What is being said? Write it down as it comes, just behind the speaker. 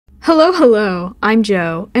Hello, I'm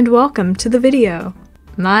Joe, and welcome to the video.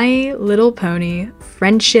 My Little Pony,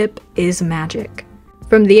 Friendship is Magic.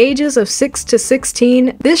 From the ages of 6 to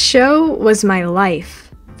 16, this show was my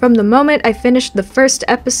life. From the moment I finished the first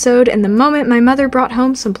episode and the moment my mother brought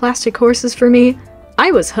home some plastic horses for me,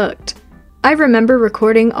 I was hooked. I remember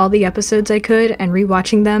recording all the episodes I could and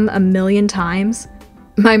rewatching them a million times.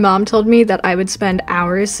 My mom told me that I would spend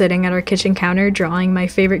hours sitting at our kitchen counter drawing my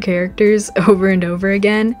favorite characters over and over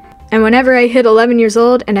again. And whenever I hit 11 years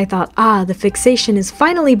old and I thought, the fixation is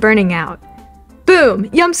finally burning out. Boom!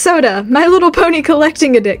 Yum soda! My Little Pony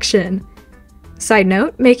collecting addiction! Side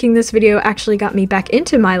note, making this video actually got me back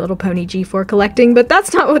into My Little Pony G4 collecting, but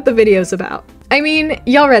that's not what the video's about. I mean,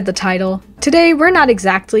 y'all read the title. Today, we're not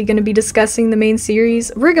exactly going to be discussing the main series,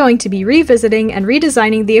 we're going to be revisiting and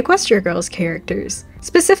redesigning the EQUESTRIA Girls characters,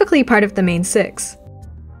 specifically part of the main 6.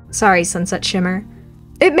 Sorry, Sunset Shimmer.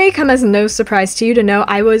 It may come as no surprise to you to know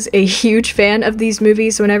I was a huge fan of these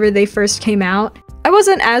movies whenever they first came out. I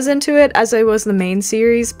wasn't as into it as I was the main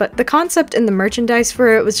series, but the concept and the merchandise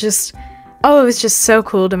for it was just, it was just so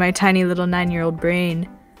cool to my tiny little 9-year-old brain.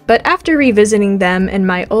 But after revisiting them in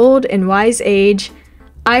my old and wise age,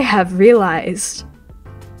 I have realized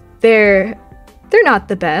they're not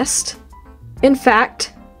the best. In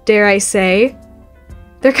fact, dare I say,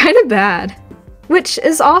 they're kind of bad. Which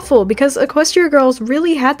is awful because EQUESTRIA Girls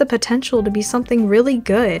really had the potential to be something really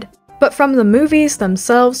good. But from the movies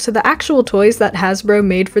themselves to the actual toys that Hasbro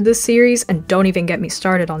made for this series, and don't even get me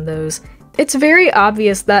started on those, it's very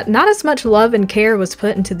obvious that not as much love and care was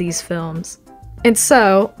put into these films. And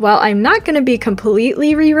so, while I'm not going to be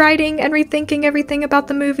completely rewriting and rethinking everything about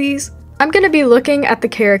the movies, I'm going to be looking at the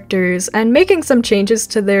characters and making some changes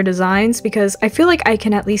to their designs because I feel like I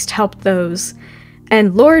can at least help those.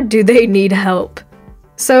 And Lord, do they need help.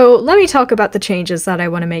 So let me talk about the changes that I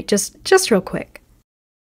want to make just real quick.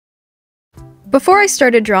 Before I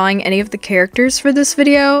started drawing any of the characters for this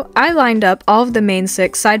video, I lined up all of the main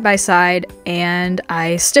 6 side by side and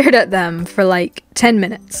I stared at them for like 10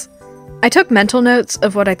 minutes. I took mental notes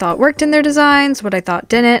of what I thought worked in their designs, what I thought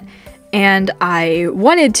didn't, and I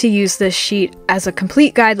wanted to use this sheet as a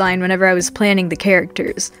complete guideline whenever I was planning the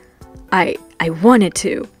characters. I wanted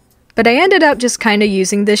to. But I ended up just kind of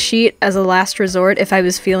using this sheet as a last resort if I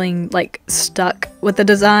was feeling, like, stuck with the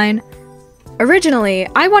design. Originally,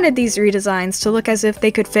 I wanted these redesigns to look as if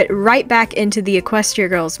they could fit right back into the EQUESTRIA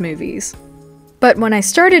Girls movies. But when I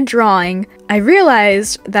started drawing, I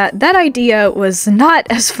realized that that idea was not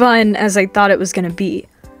as fun as I thought it was going to be.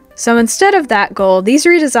 So instead of that goal, these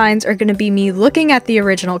redesigns are going to be me looking at the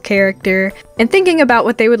original character and thinking about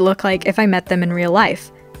what they would look like if I met them in real life.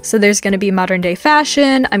 So there's going to be modern day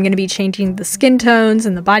fashion, I'm going to be changing the skin tones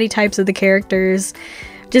and the body types of the characters,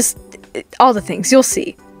 just all the things, you'll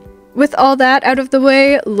see. With all that out of the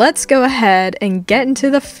way, let's go ahead and get into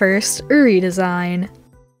the first redesign.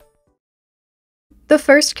 The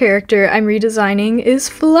first character I'm redesigning is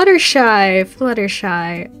Fluttershy.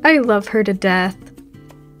 I love her to death.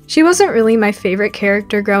 She wasn't really my favorite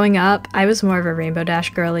character growing up, I was more of a Rainbow Dash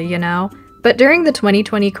girly, you know? But during the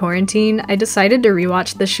 2020 quarantine, I decided to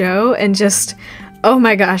rewatch the show and just, oh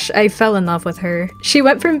my gosh, I fell in love with her. She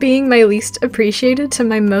went from being my least appreciated to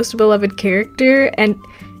my most beloved character, and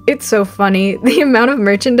it's so funny. The amount of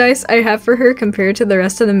merchandise I have for her compared to the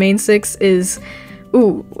rest of the main 6 is,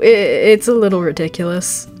 it's a little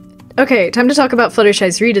ridiculous. Okay, time to talk about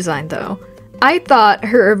Fluttershy's redesign though. I thought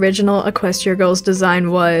her original EQUESTRIA Girls design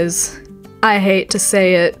was, I hate to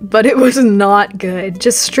say it, but it was not good.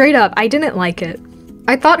 Just straight up, I didn't like it.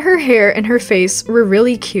 I thought her hair and her face were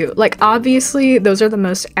really cute. Like, obviously, those are the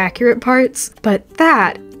most accurate parts, but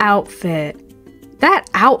that outfit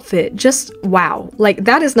just, wow. Like,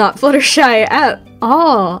 that is not Fluttershy at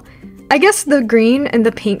all. I guess the green and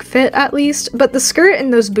the pink fit at least, but the skirt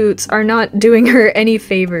and those boots are not doing her any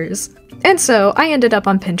favors. And so, I ended up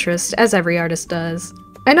on Pinterest, as every artist does.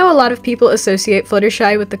 I know a lot of people associate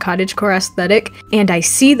Fluttershy with the cottagecore aesthetic, and I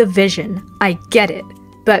see the vision. I get it.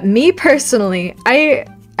 But me personally, I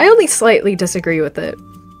only slightly disagree with it.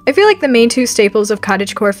 I feel like the main 2 staples of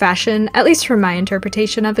cottagecore fashion, at least from my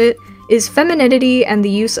interpretation of it, is femininity and the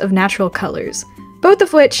use of natural colors. Both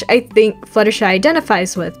of which I think Fluttershy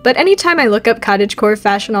identifies with, but anytime I look up cottagecore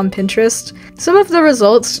fashion on Pinterest, some of the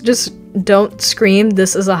results just don't scream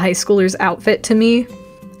this is a high schooler's outfit to me.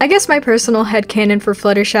 I guess my personal headcanon for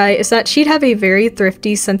Fluttershy is that she'd have a very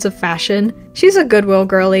thrifty sense of fashion. She's a Goodwill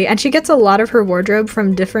girly, and she gets a lot of her wardrobe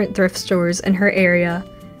from different thrift stores in her area.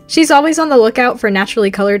 She's always on the lookout for naturally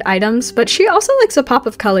colored items, but she also likes a pop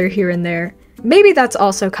of color here and there. Maybe that's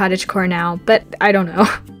also cottagecore now, but I don't know.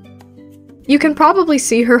 You can probably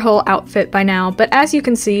see her whole outfit by now, but as you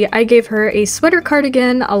can see, I gave her a sweater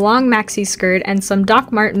cardigan, a long maxi skirt, and some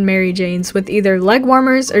Doc Marten Mary Janes with either leg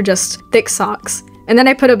warmers or just thick socks. And then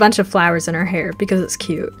I put a bunch of flowers in her hair because it's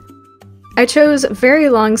cute. I chose very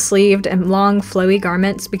long-sleeved and long flowy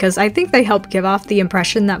garments because I think they help give off the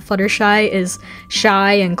impression that Fluttershy is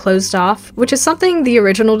shy and closed off, which is something the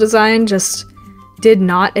original design just did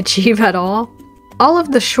not achieve at all. All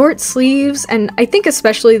of the short sleeves, and I think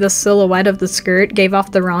especially the silhouette of the skirt, gave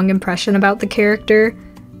off the wrong impression about the character.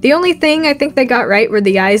 The only thing I think they got right were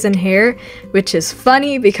the eyes and hair, which is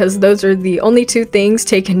funny because those are the only two things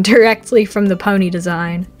taken directly from the pony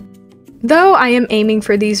design. Though I am aiming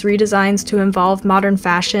for these redesigns to involve modern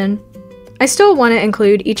fashion, I still want to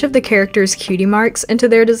include each of the characters' cutie marks into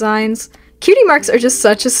their designs. Cutie marks are just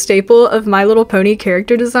such a staple of My Little Pony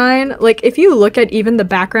character design. Like, if you look at even the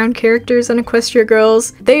background characters in Equestria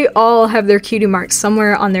Girls, they all have their cutie marks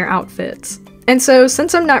somewhere on their outfits. And so,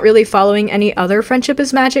 since I'm not really following any other Friendship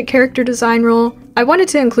is Magic character design rule, I wanted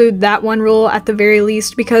to include that one rule at the very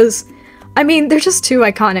least because, I mean, they're just too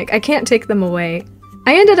iconic, I can't take them away.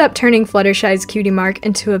 I ended up turning Fluttershy's cutie mark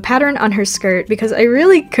into a pattern on her skirt because I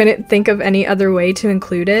really couldn't think of any other way to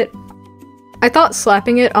include it. I thought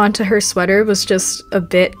slapping it onto her sweater was just a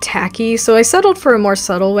bit tacky, so I settled for a more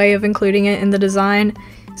subtle way of including it in the design.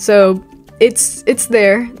 So it's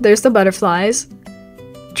there, there's the butterflies.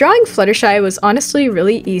 Drawing Fluttershy was honestly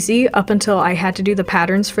really easy up until I had to do the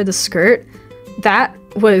patterns for the skirt. That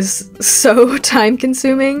was so time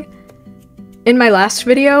consuming. In my last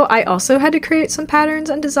video, I also had to create some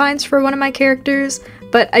patterns and designs for one of my characters,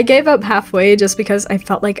 but I gave up halfway just because I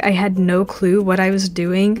felt like I had no clue what I was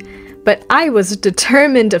doing. But I was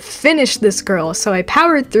determined to finish this girl, so I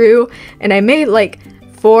powered through and I made like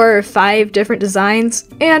 4 or 5 different designs,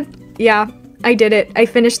 and yeah, I did it. I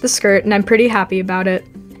finished the skirt and I'm pretty happy about it.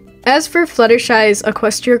 As for Fluttershy's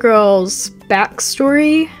Equestria Girls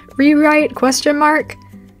backstory rewrite ?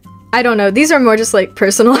 I don't know, these are more just like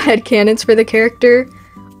personal headcanons for the character.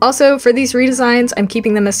 Also, for these redesigns, I'm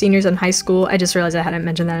keeping them as seniors in high school. I just realized I hadn't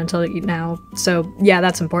mentioned that until now, so yeah,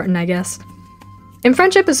 that's important, I guess. In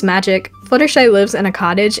Friendship is Magic, Fluttershy lives in a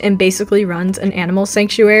cottage and basically runs an animal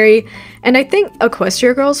sanctuary, and I think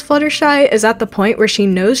Equestria Girls Fluttershy is at the point where she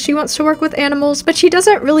knows she wants to work with animals, but she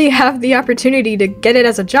doesn't really have the opportunity to get it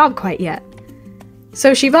as a job quite yet.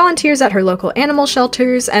 So she volunteers at her local animal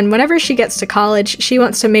shelters, and whenever she gets to college, she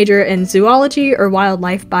wants to major in zoology or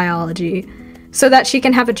wildlife biology, so that she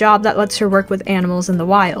can have a job that lets her work with animals in the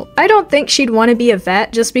wild. I don't think she'd want to be a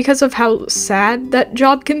vet just because of how sad that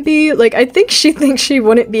job can be. Like, I think she thinks she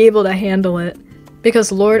wouldn't be able to handle it. Because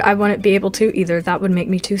Lord, I wouldn't be able to either. That would make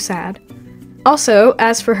me too sad. Also,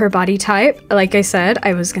 as for her body type, like I said,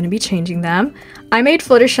 I was going to be changing them. I made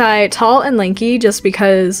Fluttershy tall and lanky just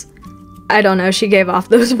because, I don't know, she gave off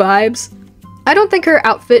those vibes. I don't think her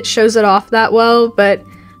outfit shows it off that well, but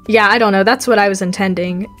yeah, I don't know, that's what I was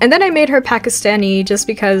intending. And then I made her Pakistani just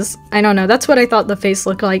because, I don't know, that's what I thought the face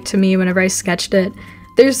looked like to me whenever I sketched it.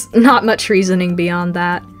 There's not much reasoning beyond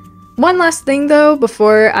that. One last thing though,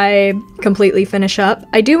 before I completely finish up,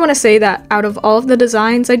 I do want to say that out of all of the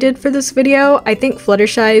designs I did for this video, I think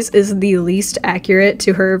Fluttershy's is the least accurate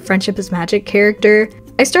to her Friendship is Magic character.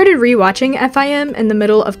 I started rewatching FIM in the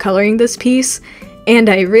middle of coloring this piece, and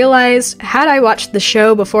I realized, had I watched the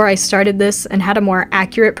show before I started this and had a more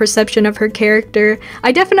accurate perception of her character,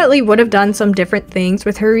 I definitely would have done some different things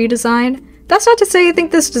with her redesign. That's not to say I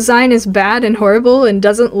think this design is bad and horrible and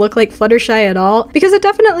doesn't look like Fluttershy at all, because it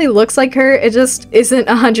definitely looks like her, it just isn't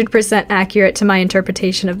 100% accurate to my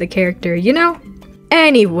interpretation of the character, you know?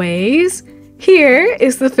 Anyways, here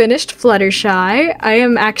is the finished Fluttershy. I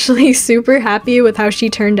am actually super happy with how she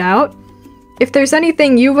turned out. If there's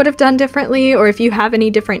anything you would have done differently, or if you have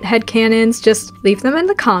any different headcanons, just leave them in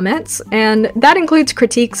the comments, and that includes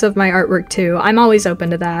critiques of my artwork too. I'm always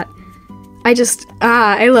open to that.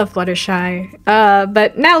 I love Fluttershy.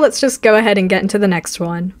 But now let's just go ahead and get into the next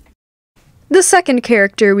one. The second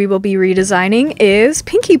character we will be redesigning is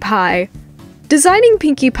Pinkie Pie. Designing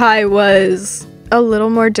Pinkie Pie was a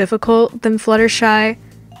little more difficult than Fluttershy.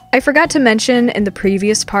 I forgot to mention in the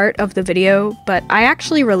previous part of the video, but I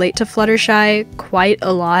actually relate to Fluttershy quite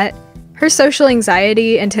a lot. Her social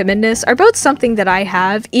anxiety and timidness are both something that I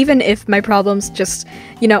have, even if my problems just,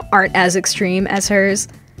 you know, aren't as extreme as hers.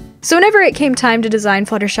 So whenever it came time to design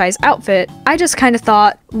Fluttershy's outfit, I just kind of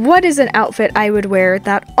thought, what is an outfit I would wear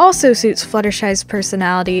that also suits Fluttershy's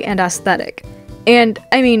personality and aesthetic? And,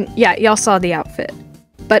 I mean, yeah, y'all saw the outfit.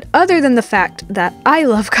 But other than the fact that I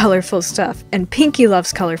love colorful stuff and Pinkie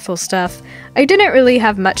loves colorful stuff, I didn't really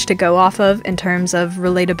have much to go off of in terms of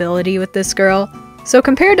relatability with this girl. So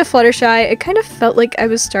compared to Fluttershy, it kind of felt like I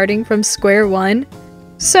was starting from square one.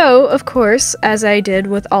 So, of course, as I did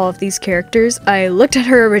with all of these characters, I looked at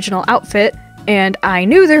her original outfit, and I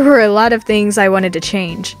knew there were a lot of things I wanted to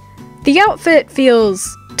change. The outfit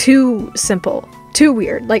feels too simple, too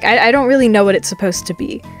weird, like I don't really know what it's supposed to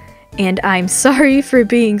be. And I'm sorry for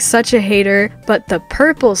being such a hater, but the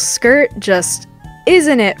purple skirt just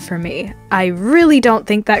isn't it for me. I really don't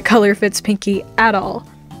think that color fits Pinkie at all.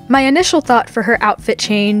 My initial thought for her outfit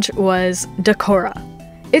change was decora.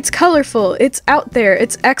 It's colorful, it's out there,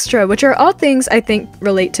 it's extra, which are all things I think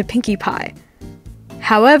relate to Pinkie Pie.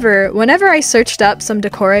 However, whenever I searched up some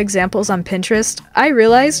decora examples on Pinterest, I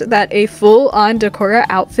realized that a full-on decora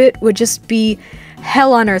outfit would just be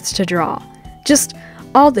hell on earth to draw. Just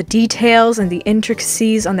all the details and the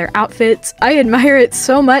intricacies on their outfits. I admire it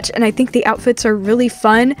so much and I think the outfits are really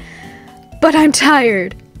fun, but I'm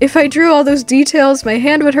tired. If I drew all those details, my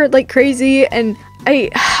hand would hurt like crazy, and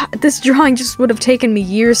this drawing just would have taken me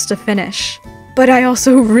years to finish. But I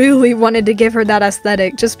also really wanted to give her that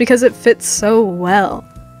aesthetic just because it fits so well.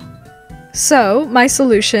 So my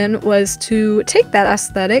solution was to take that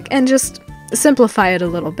aesthetic and just simplify it a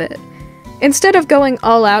little bit. Instead of going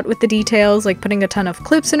all out with the details, like putting a ton of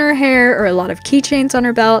clips in her hair or a lot of keychains on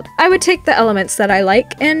her belt, I would take the elements that I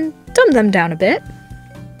like and dumb them down a bit.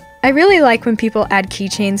 I really like when people add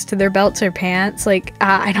keychains to their belts or pants. Like,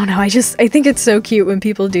 I don't know, I think it's so cute when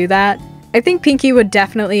people do that. I think Pinkie would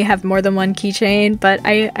definitely have more than one keychain, but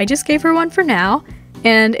I just gave her one for now,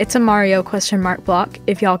 and it's a Mario question mark block,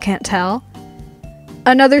 if y'all can't tell.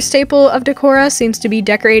 Another staple of decora seems to be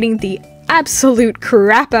decorating the absolute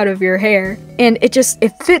crap out of your hair, and it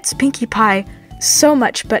fits Pinkie Pie so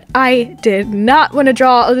much, but I did not want to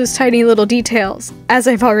draw all those tiny little details, as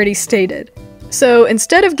I've already stated. So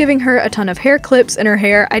instead of giving her a ton of hair clips in her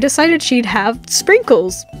hair, I decided she'd have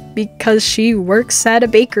sprinkles, because she works at a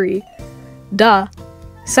bakery. Duh.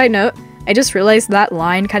 Side note, I just realized that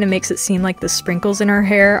line kind of makes it seem like the sprinkles in her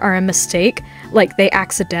hair are a mistake, like they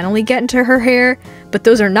accidentally get into her hair, but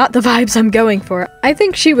those are not the vibes I'm going for. I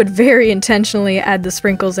think she would very intentionally add the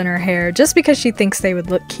sprinkles in her hair just because she thinks they would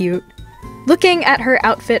look cute. Looking at her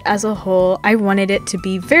outfit as a whole, I wanted it to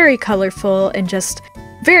be very colorful and just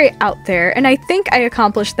very out there, and I think I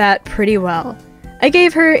accomplished that pretty well. I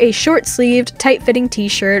gave her a short-sleeved, tight-fitting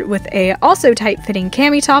t-shirt with a also tight-fitting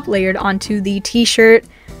cami top layered onto the t-shirt.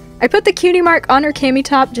 I put the cutie mark on her cami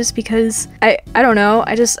top just because, I don't know,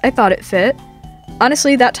 I thought it fit.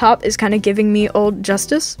 Honestly, that top is kind of giving me Old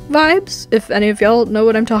Justice vibes, if any of y'all know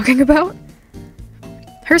what I'm talking about.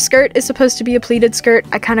 Her skirt is supposed to be a pleated skirt.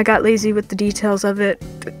 I kind of got lazy with the details of it.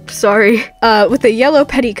 Sorry. With a yellow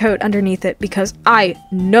petticoat underneath it, because I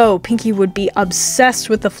know Pinkie would be obsessed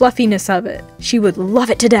with the fluffiness of it. She would love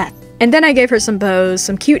it to death. And then I gave her some bows,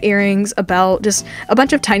 some cute earrings, a belt, just a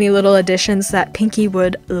bunch of tiny little additions that Pinkie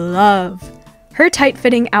would love. Her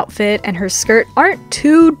tight-fitting outfit and her skirt aren't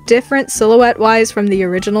too different silhouette-wise from the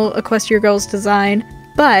original Equestria Girls design,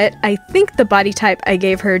 but I think the body type I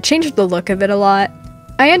gave her changed the look of it a lot.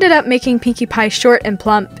 I ended up making Pinkie Pie short and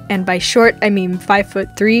plump, and by short I mean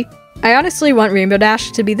 5'3". I honestly want Rainbow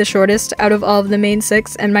Dash to be the shortest out of all of the main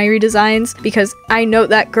 6 and my redesigns, because I know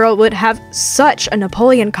that girl would have such a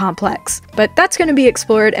Napoleon complex. But that's going to be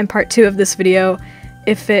explored in part 2 of this video,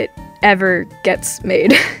 if it ever gets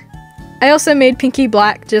made. I also made Pinkie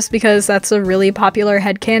black just because that's a really popular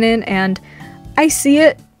headcanon, and I see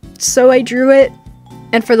it, so I drew it.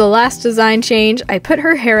 And for the last design change, I put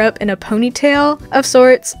her hair up in a ponytail of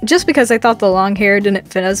sorts, just because I thought the long hair didn't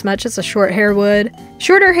fit as much as a short hair would.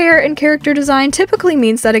 Shorter hair in character design typically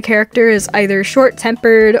means that a character is either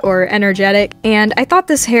short-tempered or energetic, and I thought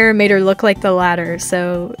this hair made her look like the latter,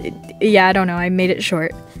 so yeah, I don't know, I made it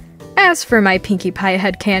short. As for my Pinkie Pie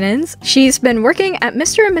headcanons, she's been working at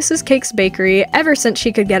Mr. and Mrs. Cake's bakery ever since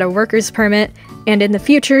she could get a worker's permit, and in the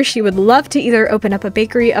future she would love to either open up a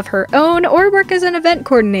bakery of her own or work as an event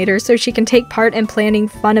coordinator so she can take part in planning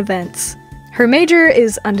fun events. Her major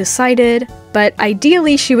is undecided, but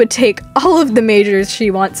ideally she would take all of the majors she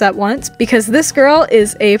wants at once because this girl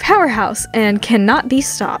is a powerhouse and cannot be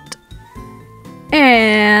stopped.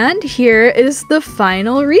 And here is the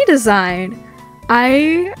final redesign.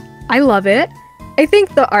 I love it. I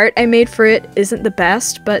think the art I made for it isn't the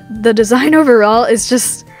best, but the design overall is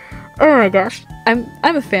just, oh my gosh. I'm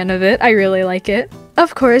a fan of it. I really like it.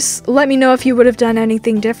 Of course, let me know if you would have done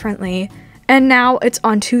anything differently. And now it's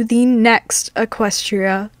on to the next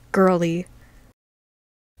Equestria girly.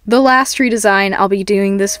 The last redesign I'll be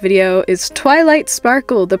doing this video is Twilight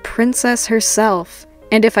Sparkle, the princess herself.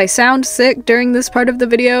 And if I sound sick during this part of the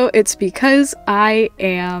video, it's because I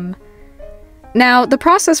am. Now, the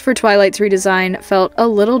process for Twilight's redesign felt a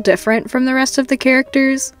little different from the rest of the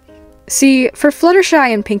characters. See, for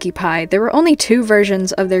Fluttershy and Pinkie Pie, there were only 2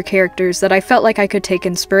 versions of their characters that I felt like I could take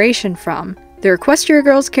inspiration from. Their EQUESTRIA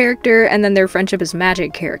Girls character and then their Friendship is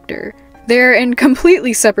Magic character. They're in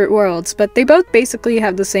completely separate worlds, but they both basically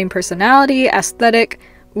have the same personality, aesthetic,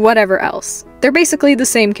 whatever else. They're basically the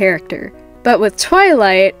same character. But with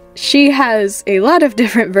Twilight, she has a lot of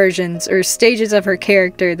different versions or stages of her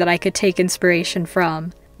character that I could take inspiration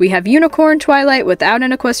from. We have Unicorn Twilight without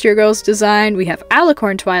an EQUESTRIA Girls design, we have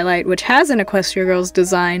Alicorn Twilight which has an EQUESTRIA Girls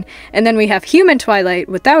design, and then we have Human Twilight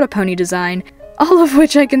without a pony design, all of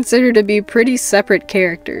which I consider to be pretty separate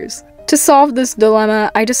characters. To solve this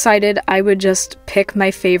dilemma, I decided I would just pick my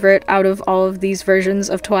favorite out of all of these versions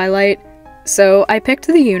of Twilight. So I picked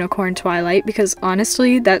the Unicorn Twilight because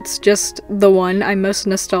honestly, that's just the one I'm most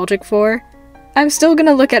nostalgic for. I'm still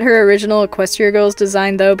gonna look at her original EQUESTRIA Girls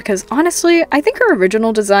design though, because honestly, I think her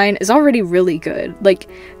original design is already really good. Like,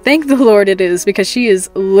 thank the Lord it is, because she is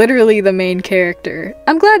literally the main character.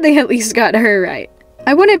 I'm glad they at least got her right.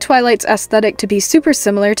 I wanted Twilight's aesthetic to be super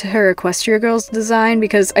similar to her EQUESTRIA Girls design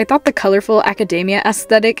because I thought the colorful academia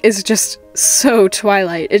aesthetic is just so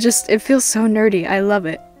Twilight. It feels so nerdy, I love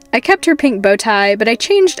it. I kept her pink bow tie, but I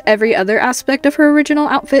changed every other aspect of her original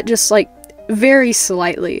outfit just like very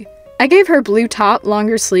slightly. I gave her blue top,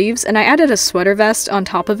 longer sleeves, and I added a sweater vest on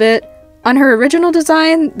top of it. On her original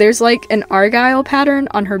design, there's like an argyle pattern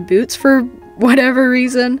on her boots for whatever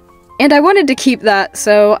reason. And I wanted to keep that,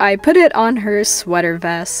 so I put it on her sweater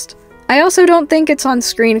vest. I also don't think it's on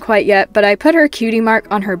screen quite yet, but I put her cutie mark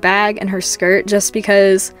on her bag and her skirt just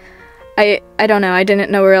because I don't know, I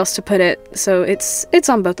didn't know where else to put it, so it's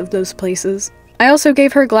on both of those places. I also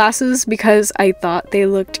gave her glasses because I thought they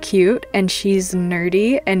looked cute, and she's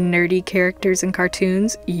nerdy, and nerdy characters in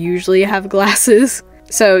cartoons usually have glasses.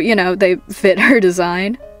 So, you know, they fit her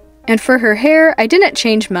design. And for her hair, I didn't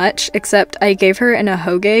change much, except I gave her an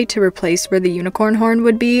ahoge to replace where the unicorn horn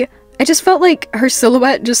would be. I just felt like her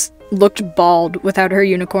silhouette just looked bald without her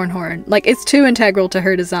unicorn horn. Like, it's too integral to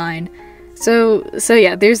her design. So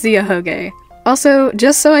yeah, there's the ahoge. Also,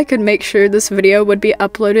 just so I could make sure this video would be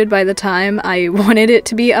uploaded by the time I wanted it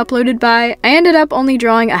to be uploaded by, I ended up only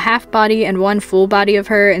drawing a half body and one full body of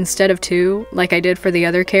her instead of 2, like I did for the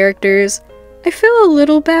other characters. I feel a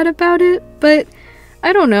little bad about it, but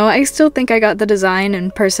I don't know, I still think I got the design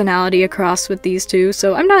and personality across with these 2,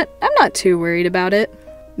 so I'm not too worried about it.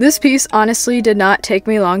 This piece honestly did not take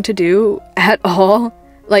me long to do at all.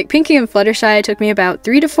 Like, Pinkie and Fluttershy took me about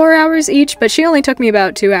 3 to 4 hours each, but she only took me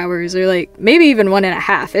about 2 hours, or like, maybe even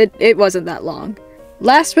 1.5. It wasn't that long.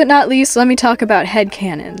 Last but not least, let me talk about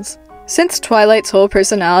headcanons. Since Twilight's whole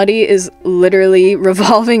personality is literally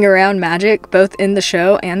revolving around magic, both in the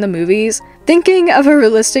show and the movies, thinking of a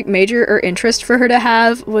realistic major or interest for her to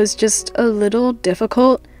have was just a little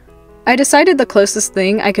difficult. I decided the closest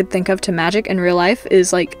thing I could think of to magic in real life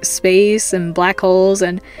is like space and black holes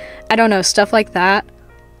and, I don't know, stuff like that.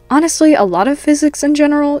 Honestly, a lot of physics in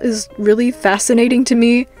general is really fascinating to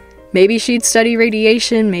me. Maybe she'd study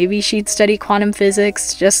radiation, maybe she'd study quantum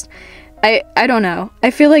physics, just, I don't know.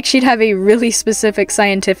 I feel like she'd have a really specific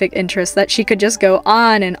scientific interest that she could just go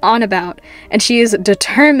on and on about, and she is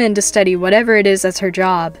determined to study whatever it is that's her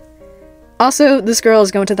job. Also, this girl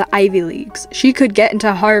is going to the Ivy Leagues. She could get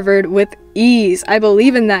into Harvard with ease. I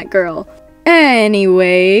believe in that girl.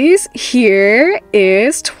 Anyways, here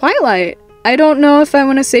is Twilight. I don't know if I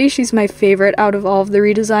want to say she's my favorite out of all of the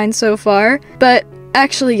redesigns so far, but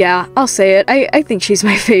actually yeah, I'll say it, I think she's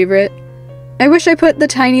my favorite. I wish I put the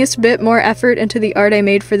tiniest bit more effort into the art I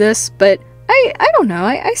made for this, but I don't know,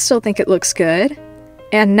 I still think it looks good.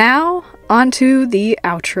 And now, onto the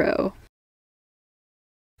outro.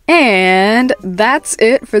 And that's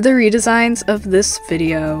it for the redesigns of this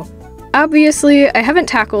video. Obviously, I haven't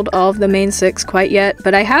tackled all of the main 6 quite yet,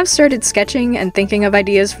 but I have started sketching and thinking of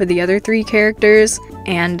ideas for the other 3 characters,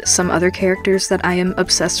 and some other characters that I am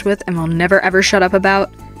obsessed with and will never ever shut up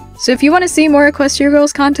about. So if you want to see more EQUESTRIA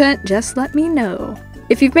Girls content, just let me know.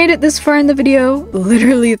 If you've made it this far in the video,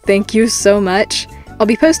 literally thank you so much. I'll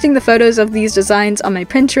be posting the photos of these designs on my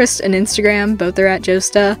Pinterest and Instagram, both are at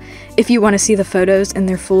Josta, if you want to see the photos in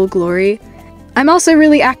their full glory. I'm also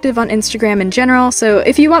really active on Instagram in general, so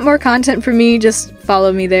if you want more content from me, just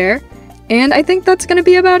follow me there. And I think that's gonna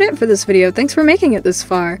be about it for this video. Thanks for making it this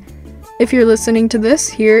far. If you're listening to this,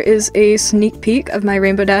 here is a sneak peek of my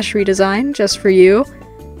Rainbow Dash redesign, just for you.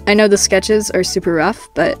 I know the sketches are super rough,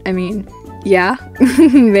 but I mean, yeah,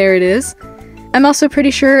 there it is. I'm also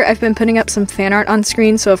pretty sure I've been putting up some fan art on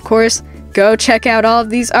screen, so of course, go check out all of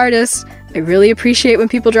these artists. I really appreciate when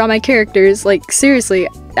people draw my characters, like seriously,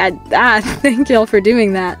 Thank y'all for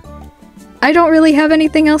doing that. I don't really have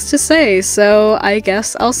anything else to say, so I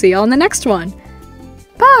guess I'll see y'all in the next one.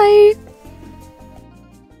 Bye!